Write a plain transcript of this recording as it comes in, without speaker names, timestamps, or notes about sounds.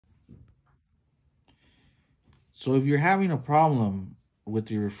So if you're having a problem with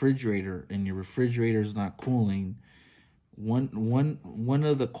your refrigerator and your refrigerator is not cooling, one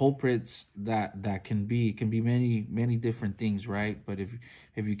of the culprits that can be many different things, right? But if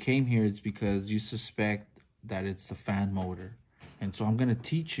you came here, it's because you suspect that it's the fan motor. And so I'm going to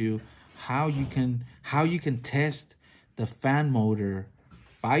teach you how you can test the fan motor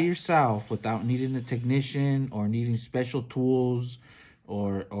by yourself without needing a technician or needing special tools,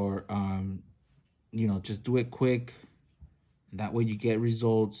 or you know, just do it quick. That way you get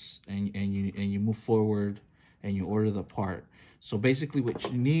results, and you move forward and you order the part. So basically what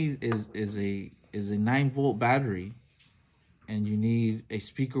you need is a 9-volt battery, and you need a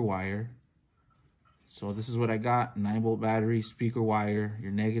speaker wire. So this is what I got: 9-volt battery, speaker wire,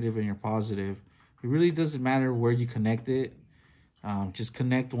 your negative and your positive. It really doesn't matter where you connect it. Just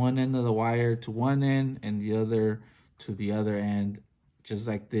connect one end of the wire to one end and the other to the other end, just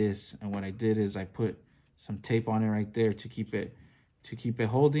like this. And what I did is I put some tape on it right there to keep it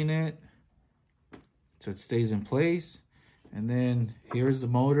holding it, so it stays in place. And then here's the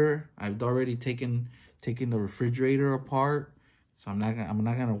motor. I've already taken the refrigerator apart, so I'm not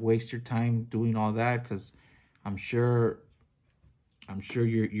gonna waste your time doing all that, because I'm sure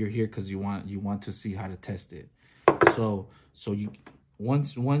you're here because you want to see how to test it. So you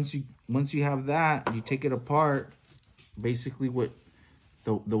once you have that, you take it apart. Basically what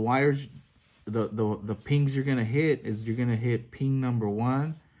the wires, the pings you're gonna hit is you're gonna hit ping number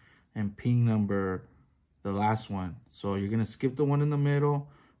 1 and ping number the last one. So you're gonna skip the one in the middle,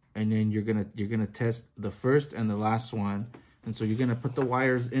 and then you're gonna test the first and the last one. And so you're gonna put the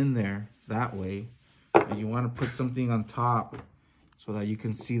wires in there that way, and you want to put something on top so that you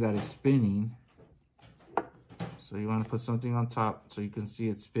can see that it's spinning. So you want to put something on top so you can see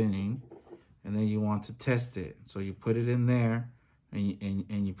it spinning, and then you want to test it. So you put it in there,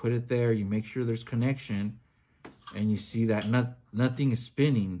 and you put it there. You make sure there's connection, and you see that nothing is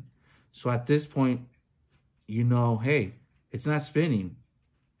spinning. So at this point, you know, hey, it's not spinning.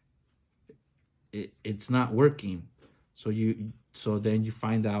 It's not working. So then you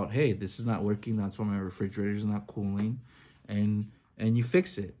find out, hey, this is not working. That's why my refrigerator is not cooling, and you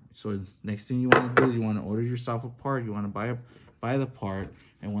fix it. So next thing you want to do is you want to order yourself a part. You want to buy the part,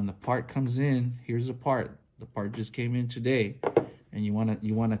 and when the part comes in, here's the part. The part just came in today, and you want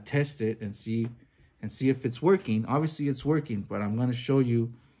to test it and see if it's working. Obviously it's working, but I'm going to show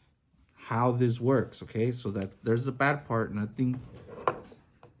you how this works, okay? So that there's the bad part, nothing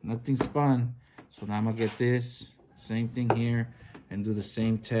spun. So now I'm gonna get this same thing here and do the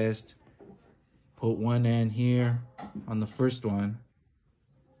same test. Put one end here on the first one,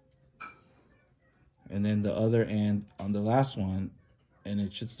 and then the other end on the last one, and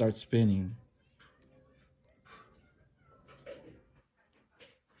it should start spinning.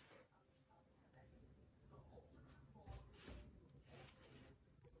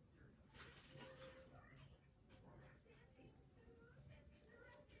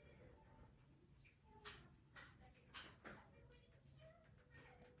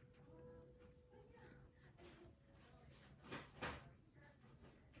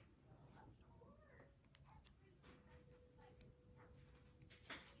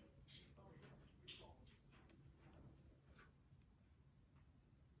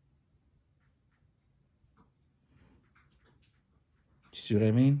 You see what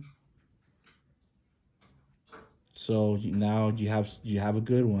I mean? So now you have a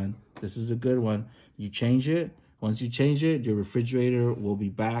good one. This is a good one. You change it. Once you change it, your refrigerator will be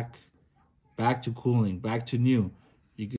back to cooling, back to new.